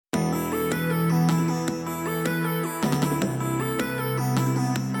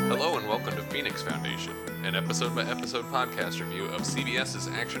episode-by-episode podcast review of CBS's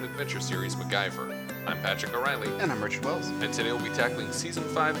action-adventure series MacGyver. I'm Patrick O'Reilly, And I'm Richard Wells. and today we'll be tackling Season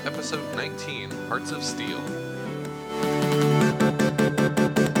 5, Episode 19, Hearts of Steel.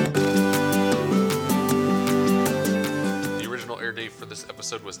 The original air date for this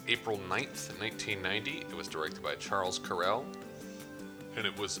episode was April 9th, 1990. It was directed by Charles Correll, and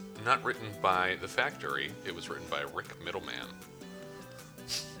it was not written by The Factory. It was written by Rick Middleman.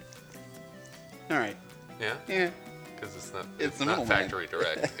 All right. Yeah? Yeah. Because it's not the not middleman. factory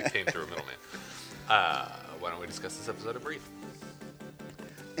direct. It came through a middleman. Why don't we discuss this episode in brief?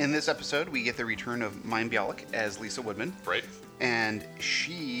 In this episode, we get the return of Mayim Bialik as Lisa Woodman. Right? And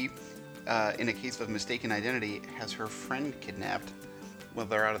she, in a case of mistaken identity, has her friend kidnapped while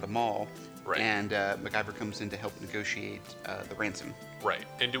they're out of the mall. Right. And MacGyver comes in to help negotiate the ransom. Right.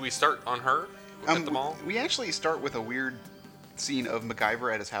 And do we start on her at the mall? We actually start with a weird scene of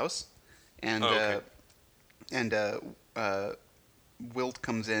MacGyver at his house. And Wilt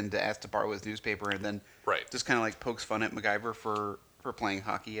comes in to ask to borrow his newspaper, and then Right. just kind of like pokes fun at MacGyver for playing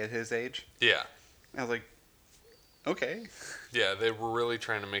hockey at his age. Yeah. I was like, okay. Yeah, they were really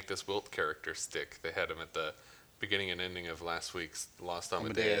trying to make this Wilt character stick. They had him at the beginning and ending of last week's Lost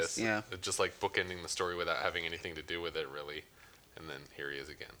Amadeus. Yeah. Just like bookending the story without having anything to do with it, really. And then here he is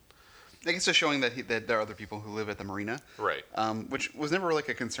again. I guess just showing that that there are other people who live at the marina, Right. which was never like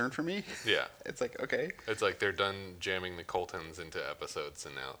a concern for me. Yeah. It's like, okay. It's like they're done jamming the Coltons into episodes,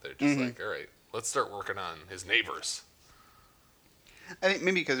 and now they're just like, all right, let's start working on his neighbors. I think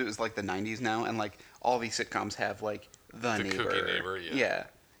maybe because it was like the 90s now, and like all these sitcoms have like the neighbor. kooky neighbor, yeah. Yeah.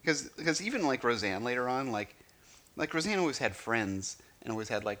 Because even like Roseanne later on, like Roseanne always had friends and always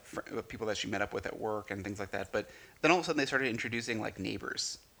had like people that she met up with at work and things like that. But then all of a sudden they started introducing like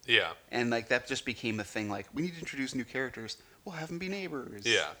neighbors. Yeah. And like that just became a thing. Like, we need to introduce new characters. We'll have them be neighbors.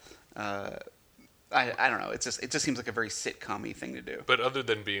 Yeah. I don't know. It just seems like a very sitcom-y thing to do. But other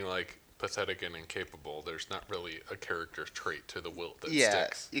than being like pathetic and incapable, there's not really a character trait to the Wilt that Yeah,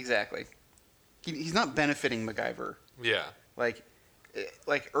 sticks. exactly. He's not benefiting MacGyver. Yeah. Like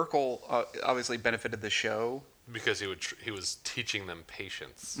Urkel obviously benefited the show. Because he was teaching them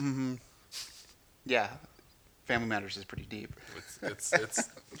patience. Yeah, Family Matters is pretty deep. It's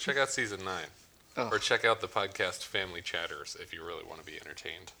check out season 9, or check out the podcast Family Chatters if you really want to be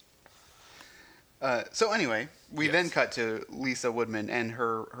entertained. So anyway, we Yes. then cut to Lisa Woodman and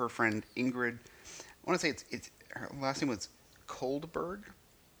her friend Ingrid. I want to say it's her last name was Koldberg.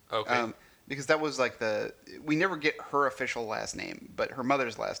 Okay. Because that was like we never get her official last name, but her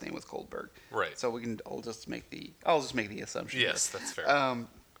mother's last name was Koldberg. Right. So I'll just make the assumption. Yes, that's fair.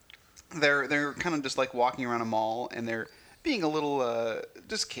 They're kind of just like walking around a mall, and they're being a little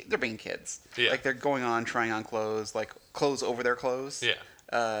they're being kids. Yeah. Like they're going on trying on clothes, like clothes over their clothes. Yeah.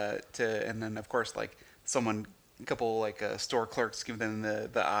 And then of course like a couple like store clerks give them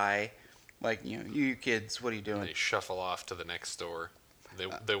the eye, like, you kids, what are you doing? They shuffle off to the next store.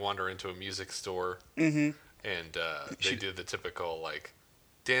 They wander into a music store. And they do the typical like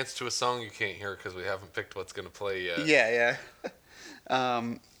dance to a song you can't hear because we haven't picked what's going to play yet. Yeah.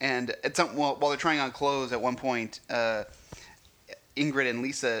 And while they're trying on clothes, at one point, Ingrid and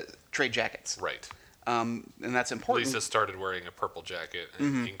Lisa trade jackets. Right. And that's important. Lisa started wearing a purple jacket,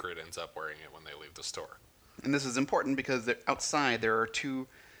 and Ingrid ends up wearing it when they leave the store. And this is important because outside there are two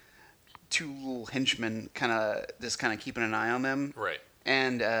little henchmen kind of keeping an eye on them. Right.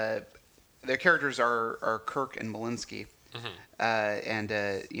 And their characters are Kirk and Malinsky.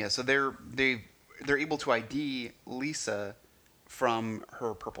 So they're able to ID Lisa from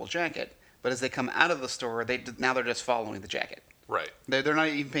her purple jacket. But as they come out of the store, now they're just following the jacket. Right. They're not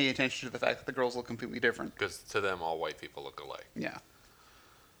even paying attention to the fact that the girls look completely different. Because to them, all white people look alike. Yeah.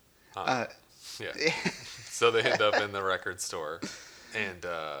 Yeah. So they end up in the record store, and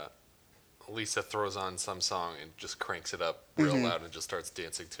Lisa throws on some song and just cranks it up real loud and just starts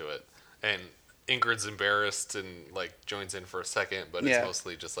dancing to it. And Ingrid's embarrassed and like joins in for a second, but Yeah. it's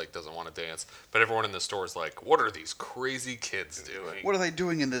mostly just like doesn't want to dance. But everyone in the store is like, "What are these crazy kids doing?" What are they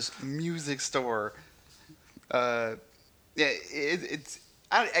doing in this music store? It's.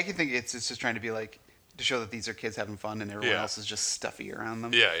 I can think it's just trying to be like to show that these are kids having fun and everyone Yeah. else is just stuffy around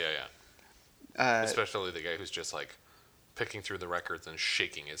them. Yeah. Especially the guy who's just like picking through the records and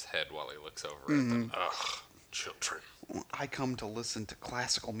shaking his head while he looks over at them. Ugh, children. I come to listen to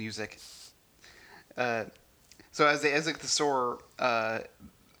classical music. So as they exit the store,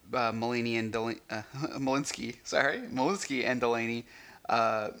 Malinsky and Delaney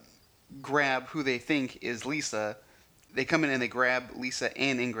grab who they think is Lisa. They come in and they grab Lisa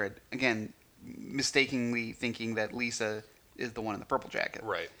and Ingrid, again, mistakenly thinking that Lisa is the one in the purple jacket.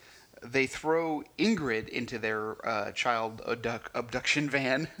 Right. they throw Ingrid into their child abduction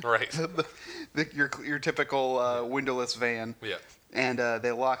van. Right. Your typical windowless van. Yeah. And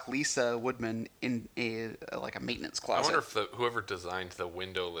they lock Lisa Woodman in a maintenance I closet. wonder if whoever designed the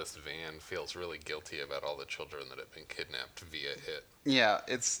windowless van feels really guilty about all the children that have been kidnapped via it. Yeah,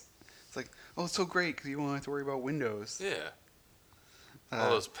 it's like, oh, it's so great because you won't have to worry about windows. Yeah. All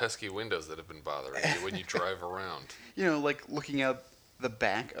those pesky windows that have been bothering you when you drive around. Like looking out the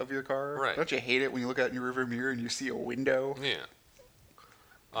back of your car. Right. Don't you hate it when you look out in your rearview mirror and you see a window? Yeah.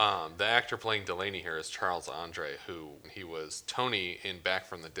 The actor playing Delaney here is Charles Andre, who he was Tony in Back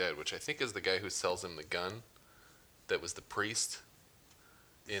from the Dead, which I think is the guy who sells him the gun. That was the priest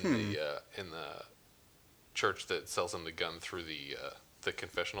in the church that sells him the gun through the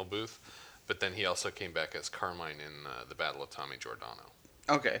confessional booth. But then he also came back as Carmine in the Battle of Tommy Giordano.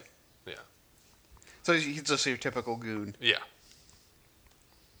 Okay. Yeah. So he's just your typical goon. Yeah.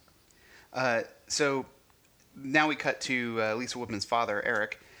 So now we cut to Lisa Woodman's father,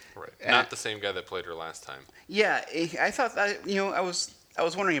 Eric. Right. Not the same guy that played her last time. Yeah, I thought that, I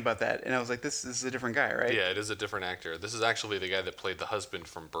was wondering about that, and I was like, this is a different guy, right? Yeah, it is a different actor. This is actually the guy that played the husband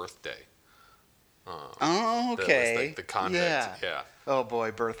from Birthday. Oh, okay. The convict. Yeah. Oh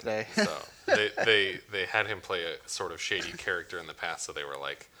boy, Birthday. So they had him play a sort of shady character in the past, so they were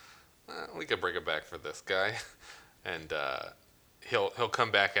like, we could bring him back for this guy, and he'll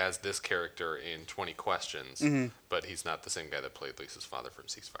come back as this character in 20 Questions, but he's not the same guy that played Lisa's father from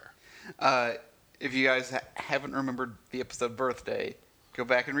Ceasefire. If you guys haven't remembered the episode Birthday, go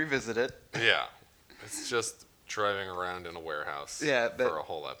back and revisit it. Yeah, it's just driving around in a warehouse for a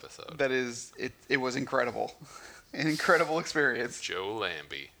whole episode. That is, it was incredible. An incredible experience. Joe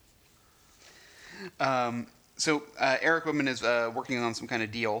Lambie. So Eric Woodman is working on some kind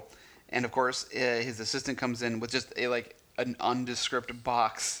of deal, and of course his assistant comes in with just an undescript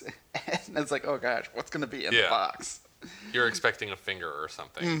box, and it's like, oh gosh, what's going to be in the box? You're expecting a finger or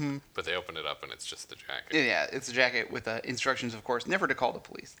something, but they open it up and it's just the jacket. Yeah, it's a jacket with instructions, of course, never to call the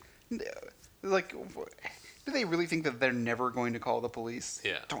police. Like, do they really think that they're never going to call the police?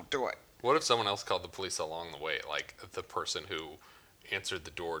 Yeah. Don't do it. What if someone else called the police along the way, like the person who answered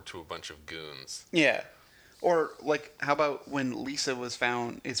the door to a bunch of goons? Yeah. Or like, how about when Lisa is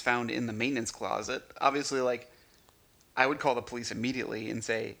found in the maintenance closet? Obviously, like, I would call the police immediately and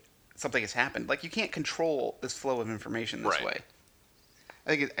say something has happened. Like, you can't control this flow of information this way.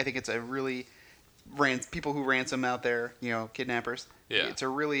 I think it's a really people who ransom out there, kidnappers. Yeah. It's a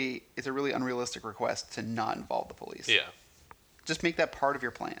really unrealistic request to not involve the police. Yeah. Just make that part of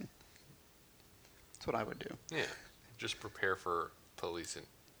your plan. That's what I would do. Yeah. Just prepare for police and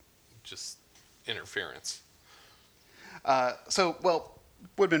just interference.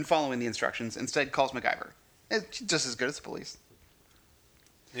 Woodman, following the instructions, instead calls MacGyver. It's just as good as the police.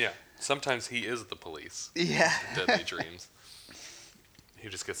 Yeah. Sometimes he is the police. Yeah. Deadly Dreams. He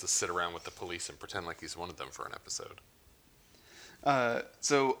just gets to sit around with the police and pretend like he's one of them for an episode.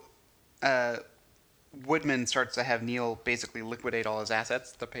 Woodman starts to have Neil basically liquidate all his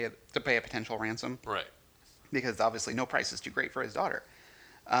assets to pay a potential ransom. Right. Because obviously no price is too great for his daughter.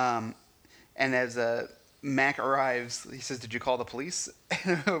 And as Mac arrives, he says, "Did you call the police?"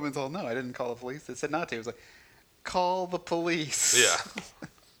 And Woodman's all, "No, I didn't call the police. They said not to." He was like, "Call the police." Yeah.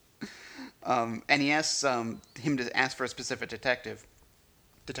 And he asks him to ask for a specific detective,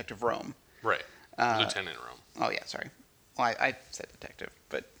 Detective Rome. Right. Lieutenant Rome. Oh, yeah, sorry. Well, I said detective,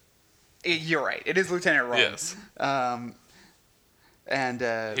 but you're right. It is Lieutenant Rome. Yes. And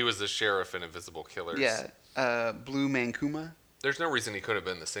he was the sheriff in Invisible Killers. Yeah. Blue Mankuma. There's no reason he could have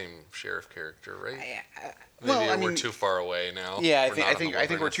been the same sheriff character, right? Maybe we're too far away now. Yeah, I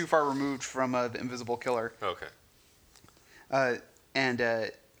think we're too far removed from the Invisible Killer. Okay.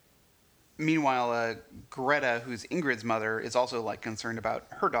 Meanwhile, Greta, who's Ingrid's mother, is also concerned about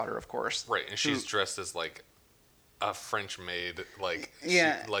her daughter, of course. Right, and she's dressed as a French maid,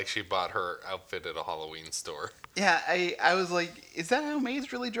 Yeah. she bought her outfit at a Halloween store. Yeah, I was like, is that how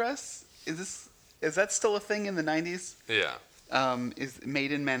maids really dress? Is that still a thing in the 90s? Yeah. Is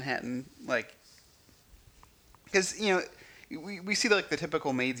made in Manhattan, because we see the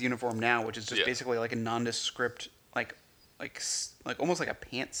typical maid's uniform now, which is just basically a nondescript almost like a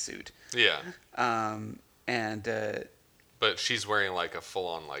pantsuit. Yeah. And but she's wearing a full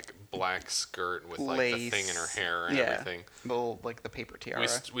on black skirt with lace, the thing in her hair and everything. The paper tiara.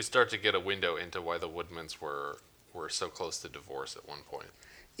 We start to get a window into why the Woodmans were so close to divorce at one point.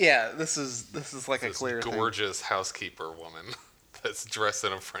 Yeah, this is a clear gorgeous housekeeper woman that's dressed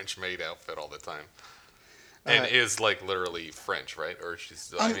in a French maid outfit all the time. And is like literally French, right? Or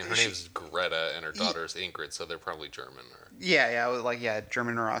she's, I mean, her name's Greta and her daughter's Ingrid, so they're probably German. Or Yeah, I was like,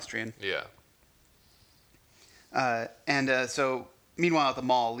 German or Austrian. yeah, So meanwhile at the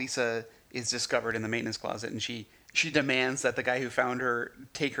mall, Lisa is discovered in the maintenance closet, and she demands that the guy who found her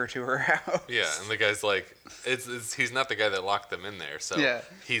take her to her house. yeah. And the guy's like, he's not the guy that locked them in there, so Yeah.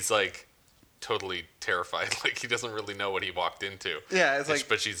 he's like totally terrified. Like he doesn't really know what he walked into. Yeah, it's like,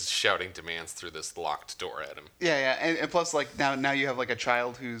 but she's shouting demands through this locked door at him. yeah, and plus like now you have like a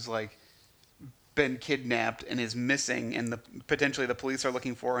child who's like been kidnapped and is missing, and potentially the police are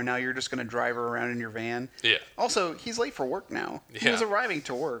looking for her, and now you're just going to drive her around in your van. Yeah. Also, he's late for work now. He Yeah. was arriving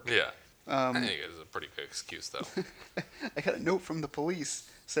to work. Yeah. I think it's a pretty good excuse, though. I got a note from the police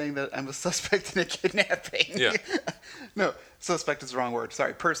saying that I'm a suspect in a kidnapping. Yeah. No, suspect is the wrong word.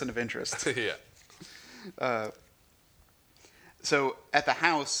 Sorry, person of interest. Yeah. So at the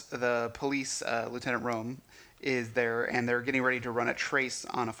house, the police, Lieutenant Rome, is there, and they're getting ready to run a trace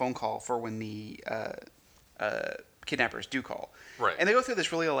on a phone call for when the kidnappers do call. Right. And they go through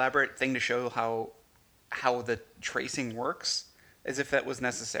this really elaborate thing to show how the tracing works, as if that was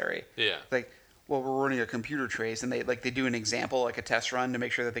necessary. Yeah. Like, well, we're running a computer trace, and they do an example, like a test run, to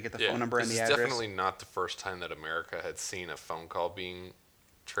make sure that they get the phone number and the address. This is definitely not the first time that America had seen a phone call being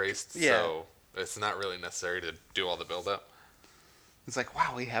traced, Yeah. so it's not really necessary to do all the build-up. It's like,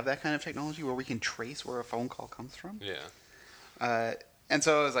 wow, we have that kind of technology where we can trace where a phone call comes from. Yeah. And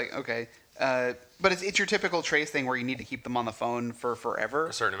so I was like, okay. But it's your typical trace thing where you need to keep them on the phone for forever.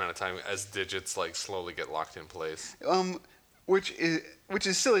 A certain amount of time as digits like slowly get locked in place. Which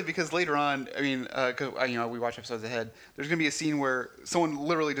is silly because later on, I mean, 'cause, we watch episodes ahead. There's gonna be a scene where someone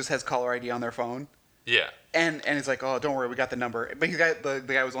literally just has caller ID on their phone, Yeah. and it's like, oh, don't worry, we got the number. But the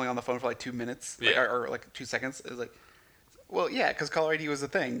guy was only on the phone for like 2 minutes, Yeah. or like 2 seconds. It was like, well, yeah, because caller ID was a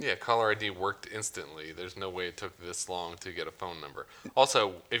thing. Yeah, caller ID worked instantly. There's no way it took this long to get a phone number.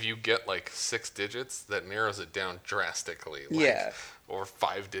 Also, if you get like 6 digits, that narrows it down drastically. Like, Yeah. Or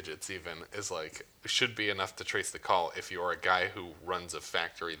 5 digits even is like should be enough to trace the call if you're a guy who runs a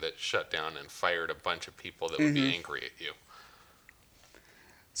factory that shut down and fired a bunch of people that would be angry at you.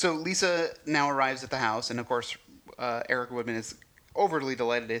 So Lisa now arrives at the house, and of course, Eric Woodman is overly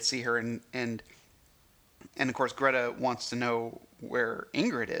delighted to see her, and of course, Greta wants to know where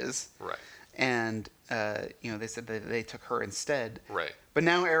Ingrid is. Right. And they said that they took her instead. Right. But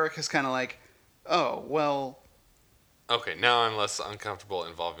now Eric is kind of like, oh well. Okay, now I'm less uncomfortable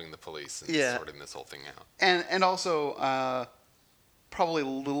involving the police and Yeah. sorting this whole thing out. And also probably a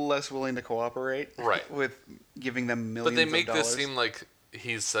little less willing to cooperate. Right. With giving them millions But they of make dollars. this seem like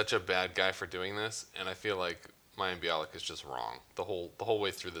he's such a bad guy for doing this, and I feel like Mayim Bialik is just wrong. The whole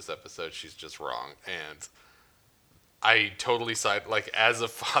way through this episode, she's just wrong, and I totally side. Like as a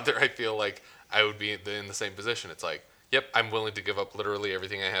father, I feel like I would be in the same position. It's like, yep, I'm willing to give up literally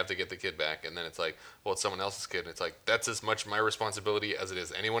everything I have to get the kid back, and then it's like, well, it's someone else's kid, and it's like that's as much my responsibility as it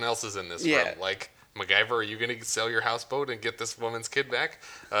is anyone else's in this Yeah. room. Like MacGyver, are you going to sell your houseboat and get this woman's kid back?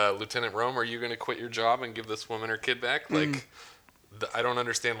 Lieutenant Rome, are you going to quit your job and give this woman her kid back? Like, I don't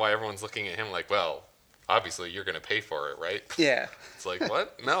understand why everyone's looking at him like, well, obviously you're going to pay for it, right? Yeah. It's like,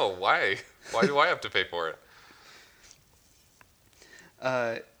 what? No, why? Why do I have to pay for it?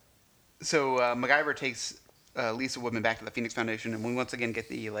 So MacGyver takes Lisa Woodman back to the Phoenix Foundation, and we once again get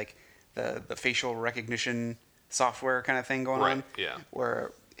the facial recognition software kind of thing going on. Right, yeah.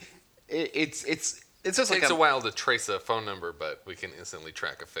 Where it's just It like takes a while to trace a phone number, but we can instantly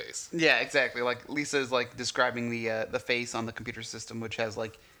track a face. Yeah, exactly. Like Lisa is like describing the face on the computer system, which has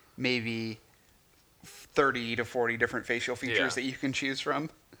like maybe 30 to 40 different facial features Yeah. that you can choose from.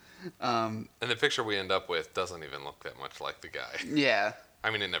 And the picture we end up with doesn't even look that much like the guy. Yeah. I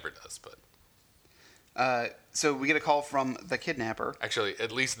mean, it never does, but So we get a call from the kidnapper. actually,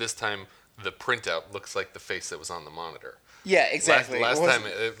 at least this time, the printout looks like the face that was on the monitor. Yeah, exactly. Last It was- time,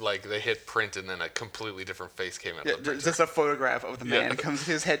 like they hit print and then a completely different face came out yeah, of the printer. just a photograph of the man Yeah. comes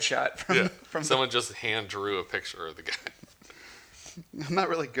his headshot from Yeah. from. Someone just hand drew a picture of the guy. I'm not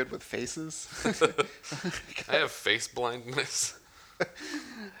really good with faces. I have face blindness.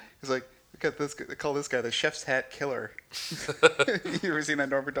 He's like, look at this. They call this guy the chef's hat killer. You ever seen that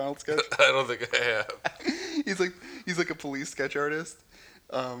Norm Macdonald sketch? I don't think I have. He's like a police sketch artist,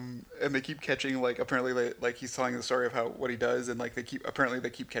 and they keep catching apparently he's telling the story of what he does, and they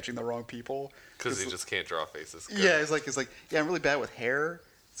keep catching the wrong people Because he just can't draw faces. Good. Yeah, it's like yeah, I'm really bad with hair,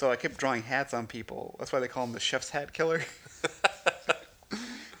 so I kept drawing hats on people. That's why they call him the chef's hat killer.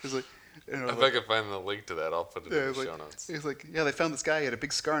 He's like, If I can find the link to that, I'll put it in the he's show like, notes. he's like, yeah, they found this guy. He had a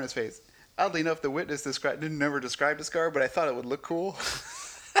big scar on his face. Oddly enough, the witness never described the scar, but I thought it would look cool.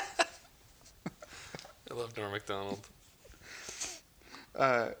 I love Norm Macdonald.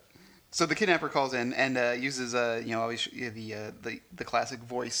 So the kidnapper calls in and uses always the classic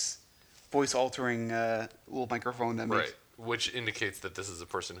voice altering little microphone that makes Right. Which indicates that this is a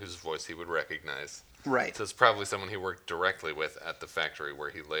person whose voice he would recognize. right. So it's probably someone he worked directly with at the factory where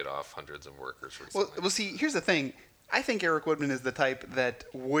he laid off hundreds of workers recently. Well, see, here's the thing. I think Eric Woodman is the type that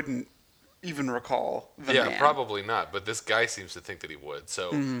wouldn't even recall the man. Probably not. But this guy seems to think that he would.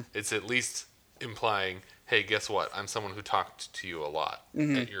 So it's at least implying, hey, guess what? I'm someone who talked to you a lot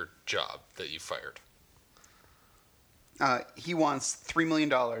at your job that you fired. He wants $3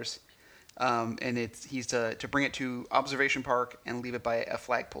 million, and he's to bring it to Observation Park and leave it by a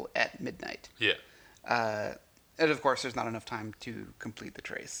flagpole at midnight. Yeah. And of course, there's not enough time to complete the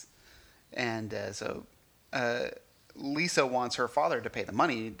trace. And so Lisa wants her father to pay the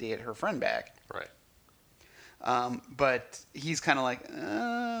money to get her friend back. Right. But he's kind of like,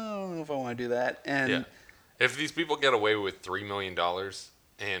 I don't know if I want to do that. And yeah. If these people get away with $3 million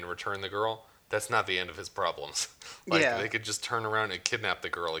and return the girl, that's not the end of his problems. They could just turn around and kidnap the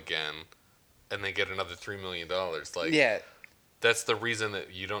girl again and then get another $3 million. That's the reason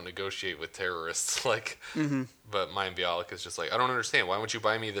that you don't negotiate with terrorists. But Mayim Bialik is just like, I don't understand. Why won't you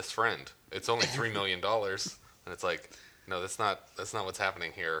buy me this friend? It's only $3 million. And it's like, no, that's not what's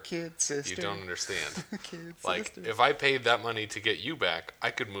happening here. Kid sister. You don't understand. Kid sister. If I paid that money to get you back, I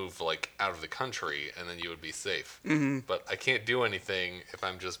could move out of the country and then you would be safe. But I can't do anything if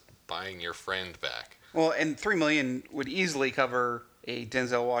I'm just buying your friend back. Well, and $3 million would easily cover a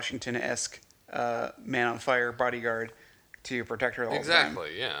Denzel Washington-esque man on fire bodyguard to protect her the whole time.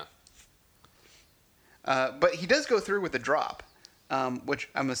 Exactly, yeah. But he does go through with the drop, which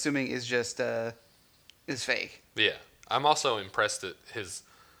I'm assuming is just is fake. Yeah. I'm also impressed at his,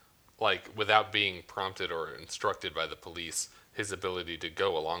 without being prompted or instructed by the police, his ability to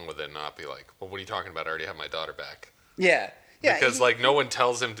go along with it and not be like, well, what are you talking about? I already have my daughter back. Yeah. Yeah. Because, no one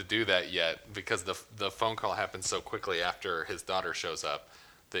tells him to do that yet because the phone call happens so quickly after his daughter shows up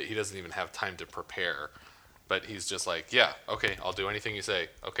that he doesn't even have time to prepare. But he's just like, yeah, okay, I'll do anything you say.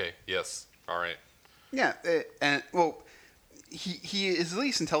 Okay, yes, all right. Yeah, he is at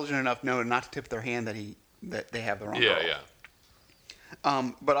least intelligent enough not to tip their hand that they have the wrong girl. Yeah.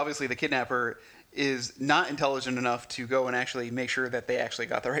 But obviously the kidnapper is not intelligent enough to go and actually make sure that they actually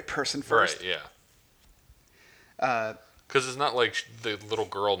got the right person first. Right, yeah. Because it's not like the little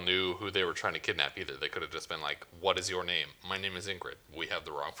girl knew who they were trying to kidnap either. They could have just been like, what is your name? My name is Ingrid. We have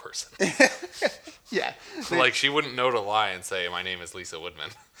the wrong person. Yeah. She wouldn't know to lie and say, my name is Lisa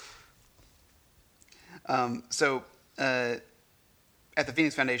Woodman. So at the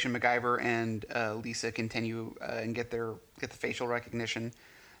Phoenix Foundation, MacGyver and Lisa continue and get the facial recognition.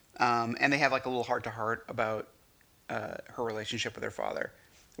 And they have a little heart-to-heart about her relationship with her father,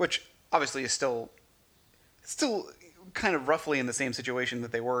 which obviously is still kind of roughly in the same situation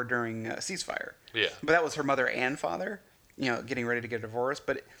that they were during Ceasefire. Yeah. But that was her mother and father, getting ready to get a divorce.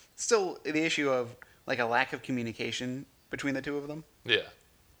 But still, the issue of a lack of communication between the two of them. Yeah.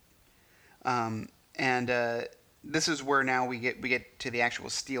 And this is where now we get to the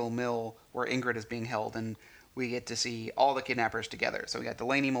actual steel mill where Ingrid is being held, and we get to see all the kidnappers together. So we got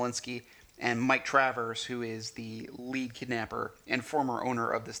Delaney Malinsky and Mike Travers, who is the lead kidnapper and former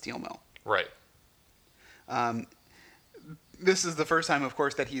owner of the steel mill. Right. This is the first time, of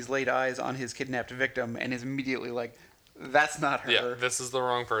course, that he's laid eyes on his kidnapped victim and is immediately like, that's not her. Yeah, this is the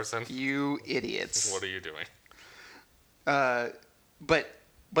wrong person. You idiots. What are you doing? But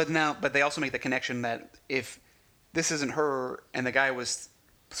they also make the connection that if this isn't her and the guy was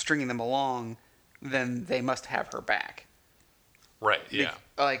stringing them along, then they must have her back. Right. Yeah.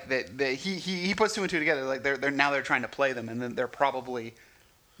 He puts two and two together. They're trying to play them, and then they're probably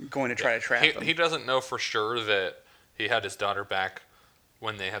going to try to trap them. He doesn't know for sure that he had his daughter back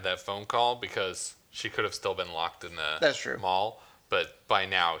when they had that phone call because she could have still been locked in the That's true. mall. But by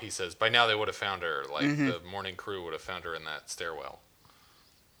now, he says, by now they would have found her. The morning crew would have found her in that stairwell.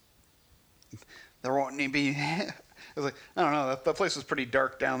 There won't be. I was like, I don't know. That place was pretty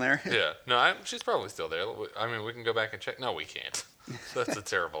dark down there. Yeah. No, she's probably still there. I mean, we can go back and check. No, we can't. That's a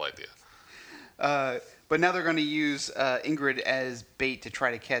terrible idea. But now they're going to use Ingrid as bait to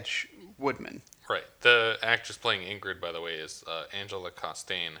try to catch Woodman. Right. The actress playing Ingrid, by the way, is Angela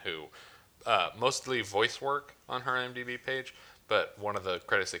Costain, who mostly voice work on her IMDb page, but one of the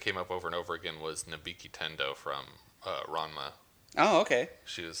credits that came up over and over again was Nabiki Tendo from Ranma. Oh, okay.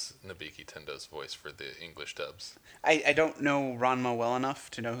 She was Nabiki Tendo's voice for the English dubs. I don't know Ranma well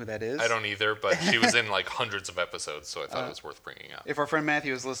enough to know who that is. I don't either, but she was in hundreds of episodes, so I thought it was worth bringing up. If our friend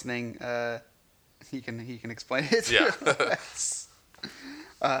Matthew is listening, he can explain it to Yeah.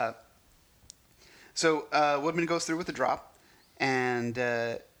 us. So Woodman goes through with the drop, and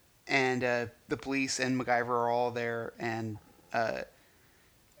the police and MacGyver are all there, and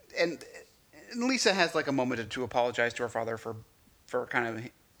Lisa has like a moment to apologize to her father for kind of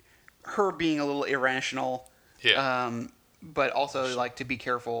her being a little irrational. Yeah. But also like to be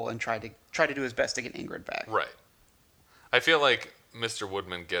careful and try to do his best to get Ingrid back. Right. I feel like Mr.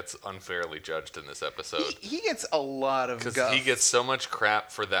 Woodman gets unfairly judged in this episode. He gets a lot of Because guff. he gets so much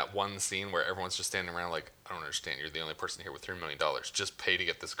crap for that one scene where everyone's just standing around like, I don't understand. You're the only person here with $3 million. Just pay to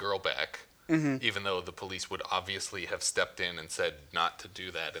get this girl back. Mm-hmm. Even though the police would obviously have stepped in and said not to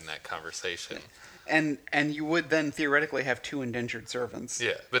do that in that conversation. And you would then theoretically have 2 indentured servants.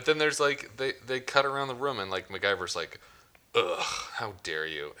 Yeah, but then there's like, they cut around the room and like MacGyver's like, ugh, how dare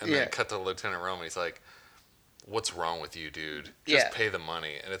you? And then cut to Lieutenant Rome and he's like, what's wrong with you, dude? Just pay the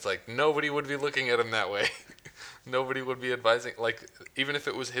money. And it's like, nobody would be looking at him that way. Nobody would be advising. Like, even if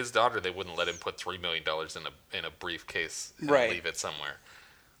it was his daughter, they wouldn't let him put $3 million in a briefcase and leave it somewhere.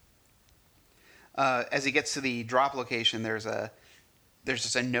 As he gets to the drop location, there's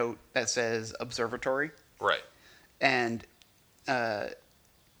just a note that says observatory. Right. And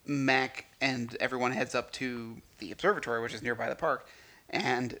Mac and everyone heads up to the observatory, which is nearby the park.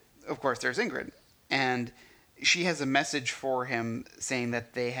 And, of course, there's Ingrid. And she has a message for him saying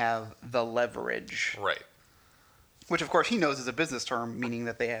that they have the leverage. Right. Which, of course, he knows is a business term, meaning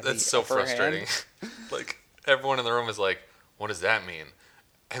that they have That's the so upper frustrating. hand. Like, everyone in the room is like, what does that mean?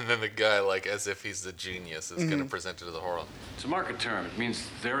 And then the guy, like, as if he's the genius, is going to present it to the world. It's a market term. It means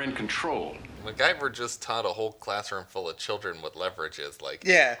they're in control. MacGyver just taught a whole classroom full of children what leverage is. Like,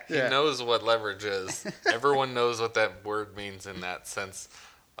 he knows what leverage is. Everyone knows what that word means in that sense.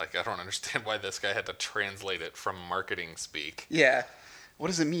 Like, I don't understand why this guy had to translate it from marketing speak. Yeah. What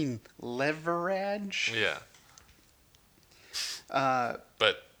does it mean? Leverage? Yeah.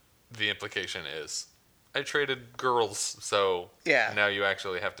 But the implication is, I traded girls, so now you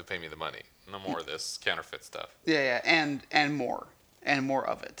actually have to pay me the money. No more of this counterfeit stuff. Yeah, and more. And more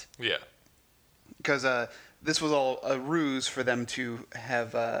of it. Yeah. Because this was all a ruse for them to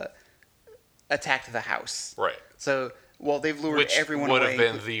have attacked the house. Right. So, well, they've lured everyone away. Which would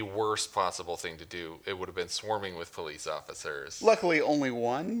have been the worst possible thing to do. It would have been swarming with police officers. Luckily, only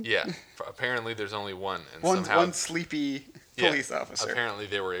one. Yeah. Apparently, there's only one. And one sleepy police officer. Apparently,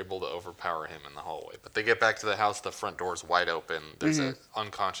 they were able to overpower him in the hallway. But they get back to the house, the front door's wide open. There's an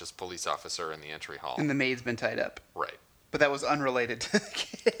unconscious police officer in the entry hall. And the maid's been tied up. Right. But that was unrelated to the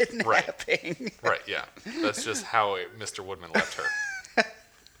kidnapping. Right, yeah. That's just how Mr. Woodman left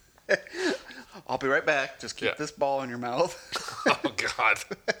her. I'll be right back. Just keep this ball in your mouth. Oh, God.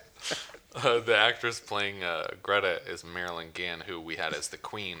 The actress playing Greta is Marilyn Gann, who we had as the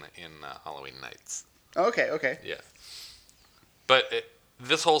Queen in Halloween Nights. Okay. Yeah. But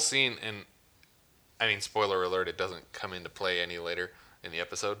this whole scene, and I mean, spoiler alert, it doesn't come into play any later in the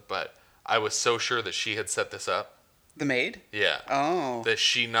episode, but I was so sure that she had set this up. The maid? Yeah. Oh. That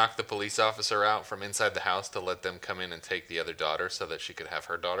she knocked the police officer out from inside the house to let them come in and take the other daughter so that she could have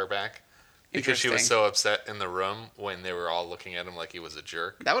her daughter back. Because she was so upset in the room when they were all looking at him like he was a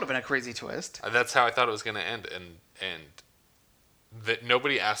jerk. That would have been a crazy twist. That's how I thought it was going to end. And that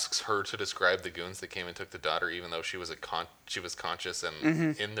nobody asks her to describe the goons that came and took the daughter, even though she was conscious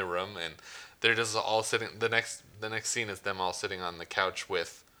and in the room. And they're just all sitting. The next scene is them all sitting on the couch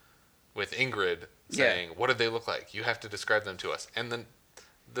with Ingrid saying, "What did they look like? You have to describe them to us." And then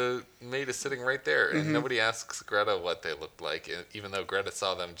the maid is sitting right there, and nobody asks Greta what they looked like, even though Greta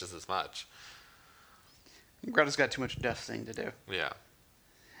saw them just as much. Greta's got too much dusting to do. Yeah.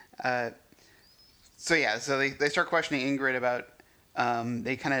 So they start questioning Ingrid about.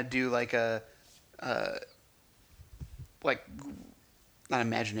 They kind of do like not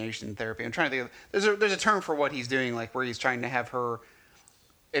imagination therapy. I'm trying to think of. There's a term for what he's doing, like where he's trying to have her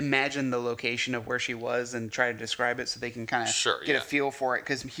imagine the location of where she was and try to describe it so they can kind of get a feel for it,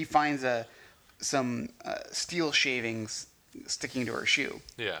 because he finds some steel shavings sticking to her shoe.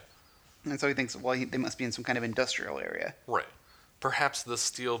 Yeah. And so he thinks, they must be in some kind of industrial area. Right. Perhaps the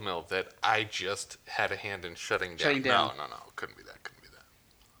steel mill that I just had a hand in shutting down. No. Couldn't be that.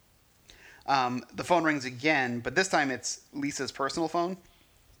 The phone rings again, but this time it's Lisa's personal phone.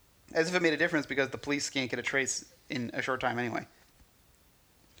 As if it made a difference, because the police can't get a trace in a short time anyway.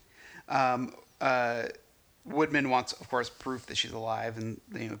 Woodman wants, of course, proof that she's alive and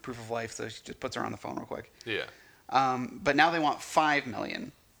proof of life, so she just puts her on the phone real quick. Yeah. But now they want $5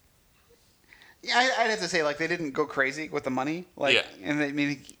 million. Yeah, I'd have to say, like, they didn't go crazy with the money. Like, yeah. And I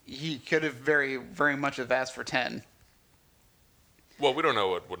mean, he could have very, very much have asked for 10. Well, we don't know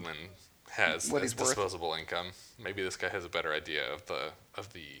what Woodman has what as he's worth. Disposable income. Maybe this guy has a better idea of the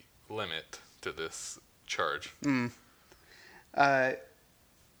limit to this charge. But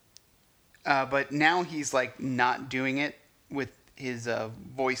now he's like not doing it with his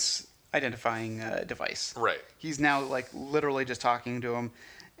voice identifying device. Right. He's now like literally just talking to him,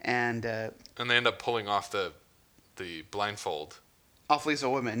 and And they end up pulling off the blindfold. off Lisa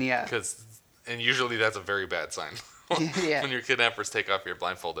Woodman, yeah. And usually that's a very bad sign. Yeah. When your kidnappers take off your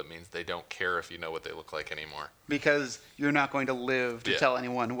blindfold, it means they don't care if you know what they look like anymore. Because you're not going to live to Yeah. tell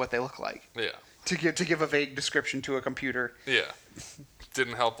anyone what they look like. Yeah. To give a vague description to a computer. Yeah.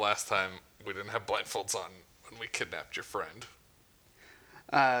 Didn't help last time. We didn't have blindfolds on when we kidnapped your friend.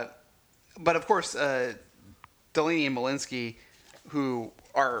 But of course, Delaney and Malinsky, who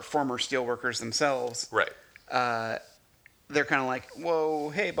are former steelworkers themselves, Right. they're kind of like, whoa,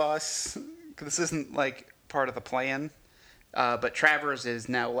 hey, boss, this isn't like part of the plan. But Travers is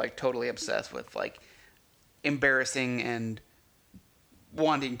now like totally obsessed with like embarrassing and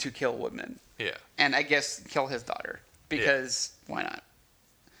wanting to kill Woodman. Yeah. And I guess kill his daughter. Because why not?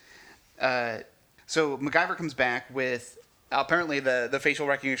 So MacGyver comes back with apparently the facial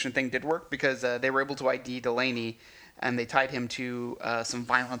recognition thing did work because they were able to ID Delaney and they tied him to some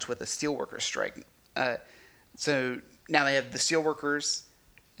violence with a steelworkers strike. So now they have the steelworkers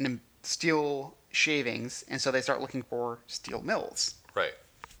and steel shavings, and so they start looking for steel mills. Right.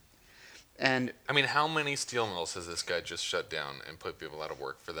 And I mean, how many steel mills has this guy just shut down and put people out of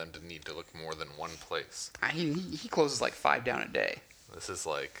work for them to need to look more than one place? he closes like 5 down a day. This is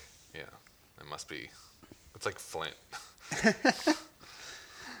like, yeah, it must be. It's like Flint.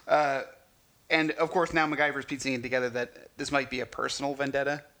 And of course now MacGyver's piecing it together that this might be a personal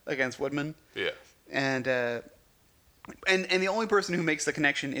vendetta against Woodman. Yeah. And the only person who makes the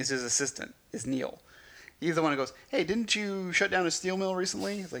connection is his assistant, is Neil. He's the one who goes, "Hey, didn't you shut down a steel mill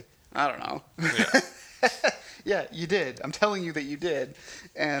recently?" He's like, "I don't know." Yeah. Yeah, you did. I'm telling you that you did.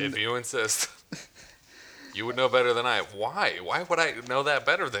 And If you insist, you would know better than I. Why? Why would I know that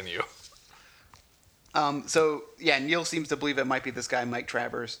better than you? so yeah, Neil seems to believe it might be this guy Mike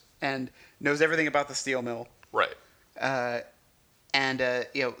Travers and knows everything about the steel mill. Right. But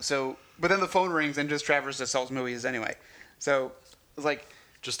then the phone rings and just Travers just sells movies anyway. So it's like,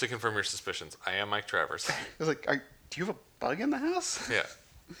 Just to confirm your suspicions, I am Mike Travers. do you have a bug in the house? Yeah.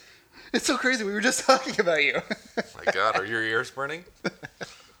 It's so crazy. We were just talking about you. My God, are your ears burning?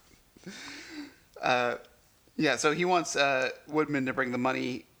 Yeah, so he wants Woodman to bring the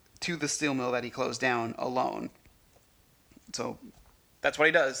money to the steel mill that he closed down alone. So that's what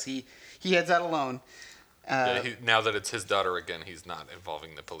he does. He heads out alone. Now that it's his daughter again, he's not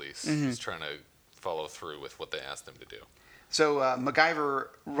involving the police. He's trying to follow through with what they asked him to do. So MacGyver,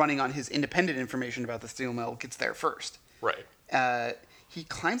 running on his independent information about the steel mill, gets there first. Right. He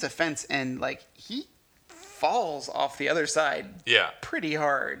climbs a fence and he falls off the other side. Yeah. Pretty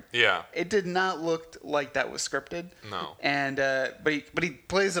hard. Yeah. It did not look like that was scripted. No. And but he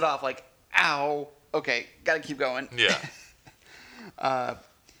plays it off like, ow. Okay, got to keep going. Yeah.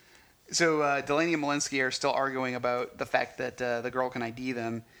 So Delaney and Malinsky are still arguing about the fact that the girl can ID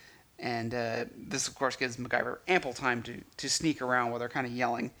them, and this of course gives MacGyver ample time to sneak around while they're kind of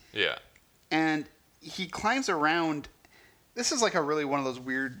yelling. Yeah. And he climbs around. This is like a really one of those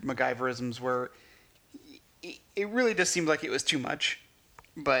weird MacGyverisms where it really just seemed like it was too much,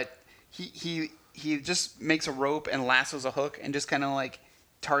 but he just makes a rope and lassos a hook and just kind of like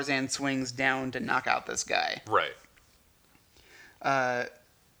Tarzan swings down to knock out this guy. Right. And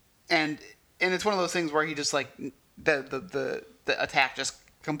it's one of those things where he just like the attack just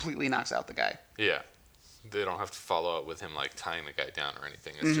completely knocks out the guy. Yeah. They don't have to follow up with him like tying the guy down or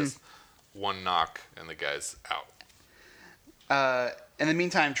anything. It's just one knock and the guy's out. In the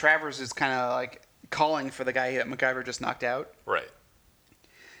meantime, Travers is kind of like calling for the guy that MacGyver just knocked out. Right.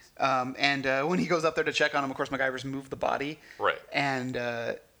 And when he goes up there to check on him, of course, MacGyver's moved the body. Right. And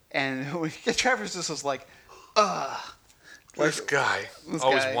Travers just was like, ugh. This guy. This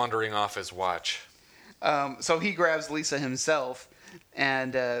Always guy. wandering off his watch. So he grabs Lisa himself,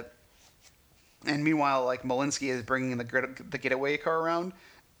 and meanwhile, like Malinsky is bringing the getaway car around,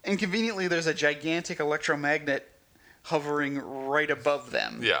 and conveniently there's a gigantic electromagnet hovering right above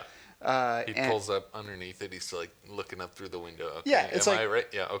them. Yeah. He and- pulls up underneath it. He's still like looking up through the window. Okay, Yeah, it's am like- I right?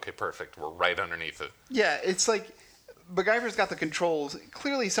 Yeah, okay, perfect. We're right underneath it. Yeah, it's like MacGyver's got the controls.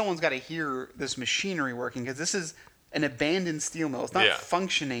 Clearly, someone's got to hear this machinery working because this is an abandoned steel mill. It's not Yeah.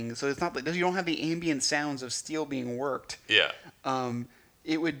 functioning, so it's not like you don't have the ambient sounds of steel being worked. Yeah.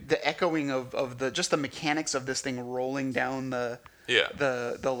 The echoing of the mechanics of this thing rolling down the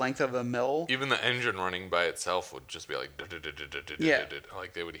length of the mill. Even the engine running by itself would just be like, Yeah.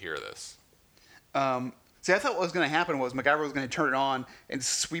 like they would hear this. See, I thought what was going to happen was MacGyver was going to turn it on and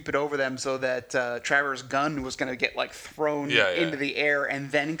sweep it over them so that Trevor's gun was going to get like thrown into the air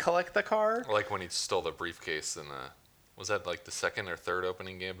and then collect the car. Like when he stole the briefcase in was that like the second or third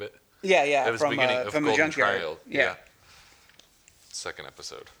opening Gambit? Yeah, yeah. It was the beginning of from Golden the junkyard. Trial. Yeah. Second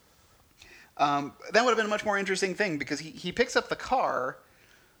episode. That would have been a much more interesting thing because he picks up the car.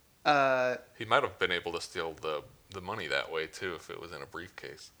 He might have been able to steal the money that way too if it was in a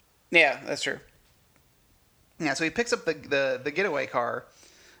briefcase. Yeah, that's true. Yeah, so he picks up the getaway car,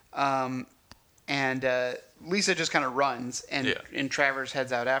 and Lisa just kind of runs, and Travers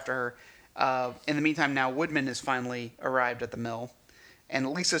heads out after her. In the meantime, now Woodman has finally arrived at the mill, and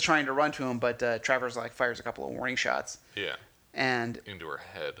Lisa's trying to run to him, but Travers like fires a couple of warning shots. Yeah. And into her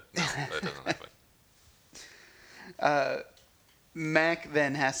head. No, that doesn't happen. Mac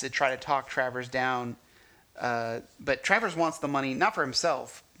then has to try to talk Travers down, but Travers wants the money not for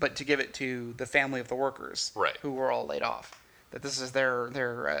himself, but to give it to the family of the workers, right, who were all laid off. That this is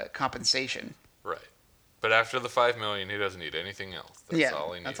their compensation. Right. But after the $5 million, he doesn't need anything else. That's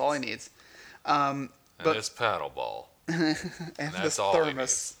all he needs. That's all he needs. And his paddle ball. and that's the all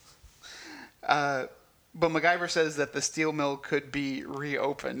thermos. But MacGyver says that the steel mill could be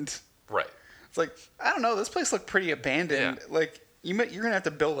reopened. Right. It's like, I don't know. This place looked pretty abandoned. Yeah. Like you're gonna have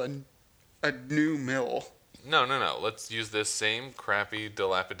to build a new mill. No. Let's use this same crappy,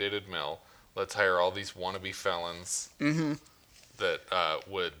 dilapidated mill. Let's hire all these wannabe felons that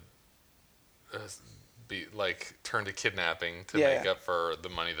would be like turn to kidnapping to make up for the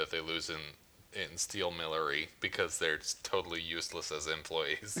money that they lose in steel millery because they're totally useless as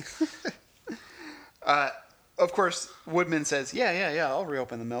employees. Of course, Woodman says, "Yeah, I'll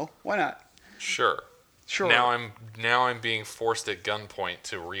reopen the mill. Why not?" Sure. Now I'm being forced at gunpoint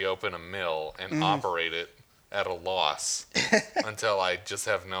to reopen a mill and operate it at a loss until I just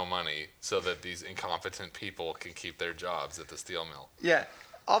have no money so that these incompetent people can keep their jobs at the steel mill. Yeah.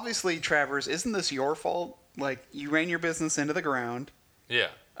 Obviously, Travers, isn't this your fault? Like, you ran your business into the ground. Yeah.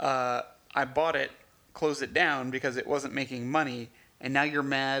 I bought it, closed it down because it wasn't making money, and now you're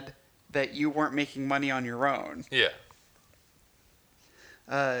mad that you weren't making money on your own. Yeah.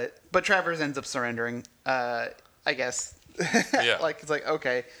 But Travers ends up surrendering, I guess. Yeah. It's like,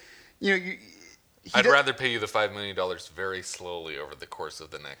 okay. I'd rather pay you the $5 million very slowly over the course of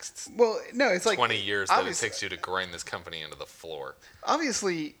the next it's like 20 years that it takes you to grind this company into the floor.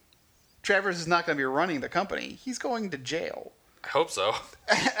 Obviously, Travers is not going to be running the company. He's going to jail. I hope so.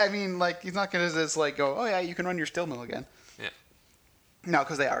 I mean, he's not going to just go, oh yeah, you can run your steel mill again. Yeah. No,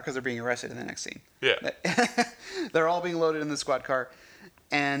 because they're being arrested in the next scene. Yeah. They're all being loaded in the squad car.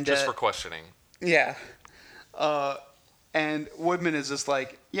 And just for questioning. Yeah. And Woodman is just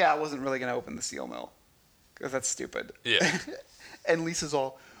like, yeah, I wasn't really going to open the steel mill. Because that's stupid. Yeah. And Lisa's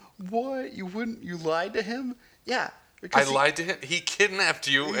all, what? You lied to him? Yeah. I lied to him? He kidnapped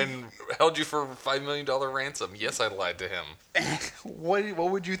you and held you for a $5 million ransom. Yes, I lied to him. What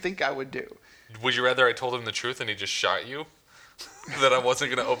would you think I would do? Would you rather I told him the truth and he just shot you? That I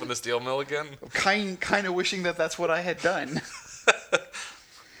wasn't going to open the steel mill again? Kind of wishing that that's what I had done.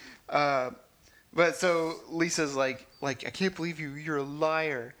 But so Lisa's like I can't believe you're a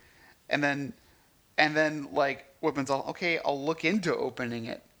liar, and then Woodman's all, okay, I'll look into opening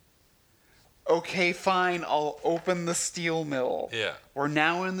it. Okay, fine, I'll open the steel mill. Yeah. We're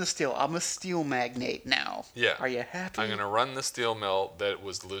now in the steel. I'm a steel magnate now. Yeah. Are you happy? I'm gonna run the steel mill that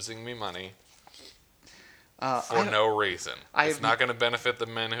was losing me money for no reason. It's not gonna benefit the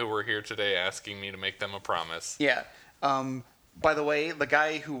men who were here today asking me to make them a promise. Yeah. By the way, the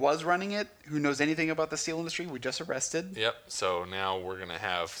guy who was running it, who knows anything about the steel industry, we just arrested. Yep. So now we're going to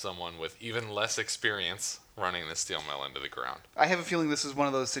have someone with even less experience running the steel mill into the ground. I have a feeling this is one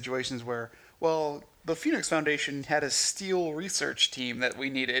of those situations where, the Phoenix Foundation had a steel research team that we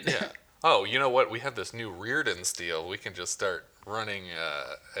needed. Yeah. Oh, you know what? We have this new Reardon steel. We can just start running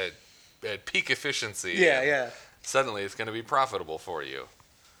at peak efficiency. Yeah. Suddenly it's going to be profitable for you.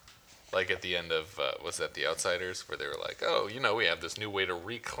 Like at the end of, was that The Outsiders? Where they were like, oh, we have this new way to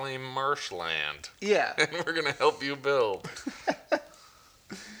reclaim marshland. Yeah. And we're going to help you build.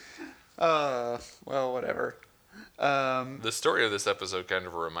 Whatever. The story of this episode kind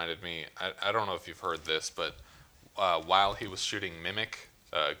of reminded me, I don't know if you've heard this, but while he was shooting Mimic,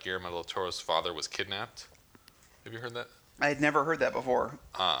 Guillermo del Toro's father was kidnapped. Have you heard that? I had never heard that before.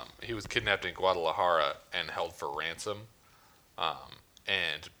 He was kidnapped in Guadalajara and held for ransom.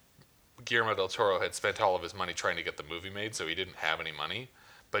 And Guillermo del Toro had spent all of his money trying to get the movie made, so he didn't have any money.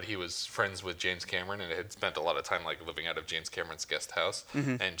 But he was friends with James Cameron and had spent a lot of time living out of James Cameron's guest house.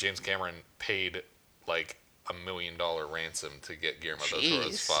 Mm-hmm. And James Cameron paid $1 million ransom to get Guillermo del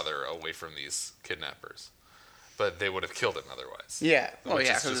Toro's Jeez. father away from these kidnappers. But they would have killed him otherwise. Yeah. Oh, Which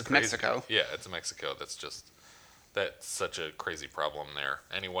yeah, is because just it's crazy. Mexico. Yeah, it's Mexico. That's such a crazy problem there.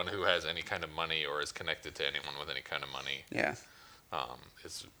 Anyone who has any kind of money or is connected to anyone with any kind of money Yeah.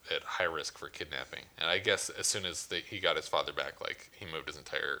 is at high risk for kidnapping. And I guess as soon as he got his father back, like, he moved his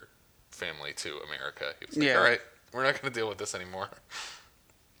entire family to America. He was like, Yeah. all right, we're not going to deal with this anymore.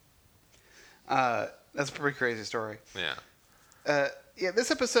 That's a pretty crazy story. Yeah. Yeah,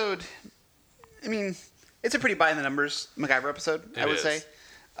 this episode, I mean, it's a pretty by-the-numbers MacGyver episode, I It would is. say.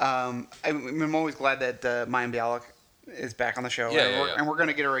 I'm always glad that Mayim Bialik is back on the show. Yeah, and, yeah. We're going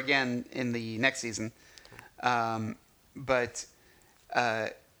to get her again in the next season. But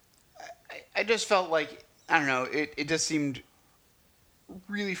I just felt like, I don't know, it just seemed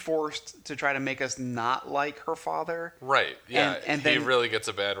really forced to try to make us not like her father. Right. Yeah. And he then- really gets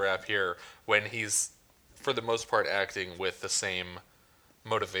a bad rap here when he's, for the most part, acting with the same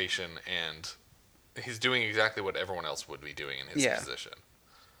motivation, and he's doing exactly what everyone else would be doing in his Yeah. position.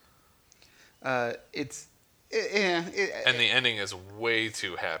 And And the ending is way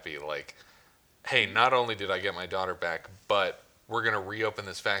too happy. Like, hey, not only did I get my daughter back, but we're going to reopen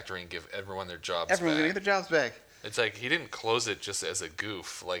this factory and give everyone their jobs everyone's back. going to get their jobs back. It's like he didn't close it just as a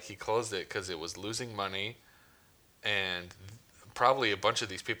goof. Like, he closed it because it was losing money, and probably a bunch of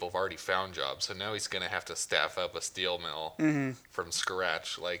these people have already found jobs. So now he's going to have to staff up a steel mill from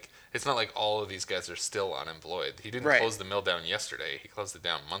scratch. Like, it's not like all of these guys are still unemployed. He didn't Right. close the mill down yesterday. He closed it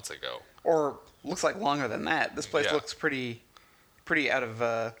down months ago. Or looks like longer than that. This place Yeah. looks pretty out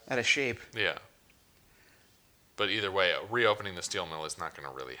of shape. Yeah. But either way, reopening the steel mill is not going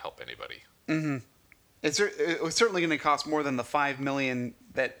to really help anybody. It was certainly going to cost more than the $5 million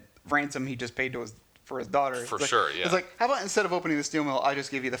that ransom he just paid for his daughter. For It's like- sure, yeah. It's like, how about instead of opening the steel mill, I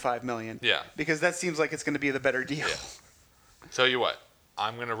just give you the $5 million? Yeah. Because that seems like it's going to be the better deal. Yeah. Tell you what,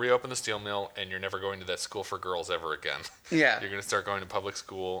 I'm going to reopen the steel mill, and you're never going to that school for girls ever again. Yeah. You're going to start going to public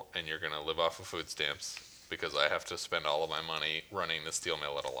school, and you're going to live off of food stamps because I have to spend all of my money running the steel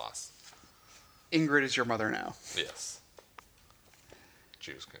mill at a loss. Ingrid is your mother now. Yes.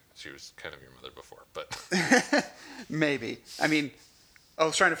 She was kind of your mother before, but Maybe. I mean, I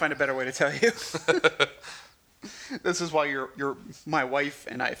was trying to find a better way to tell you. This is why you're my wife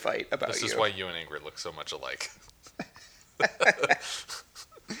and I fight about this you. is why you and Ingrid look so much alike.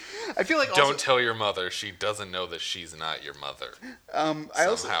 I feel like Don't also, tell your mother. She doesn't know that she's not your mother. I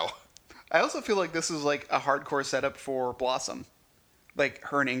also Somehow. I also feel like this is like a hardcore setup for Blossom, like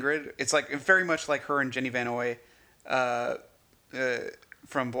her and Ingrid. It's like very much like her and Jenny Van Oy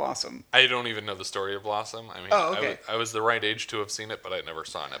from Blossom. I don't even know the story of Blossom. I mean, Oh, okay. I was the right age to have seen it, but I never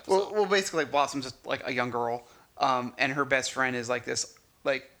saw an episode. Well, basically, like Blossom's just like a young girl, and her best friend is like this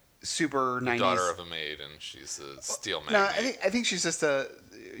like super '90s Daughter of a maid, and she's a steel No, magnate. I think she's just a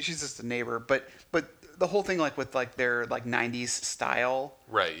neighbor, but the whole thing like with like their like '90s style,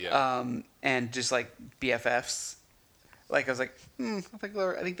 Right, yeah. and just like BFFs. Like I was like, I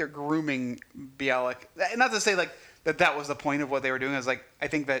think they're grooming Bialik. Not to say like that was the point of what they were doing. I was like, I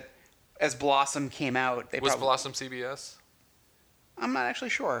think that as Blossom came out, they Was probably. Blossom CBS? I'm not actually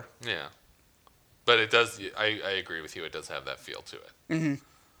sure. Yeah. But it does, I agree with you, it does have that feel to it.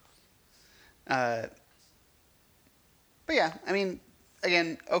 But yeah, I mean,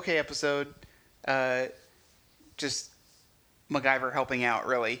 again, okay episode. Just MacGyver helping out,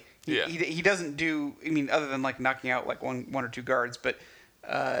 really. Yeah. He doesn't do. I mean, other than like knocking out like one or two guards, but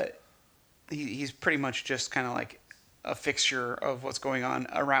he's pretty much just kind of like a fixture of what's going on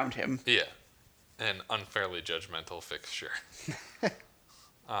around him. Yeah. An unfairly judgmental fixture.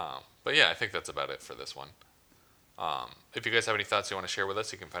 But yeah, I think that's about it for this one. If you guys have any thoughts you want to share with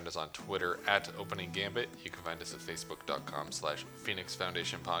us, you can find us on Twitter at Opening Gambit. You can find us at facebook.com/Phoenix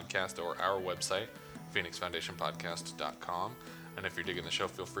Foundation Podcast or our website, phoenixfoundationpodcast.com. And if you're digging the show,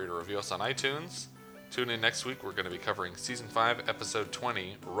 feel free to review us on iTunes. Tune in next week. We're going to be covering Season 5, Episode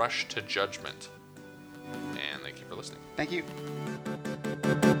 20, Rush to Judgment. And thank you for listening. Thank you.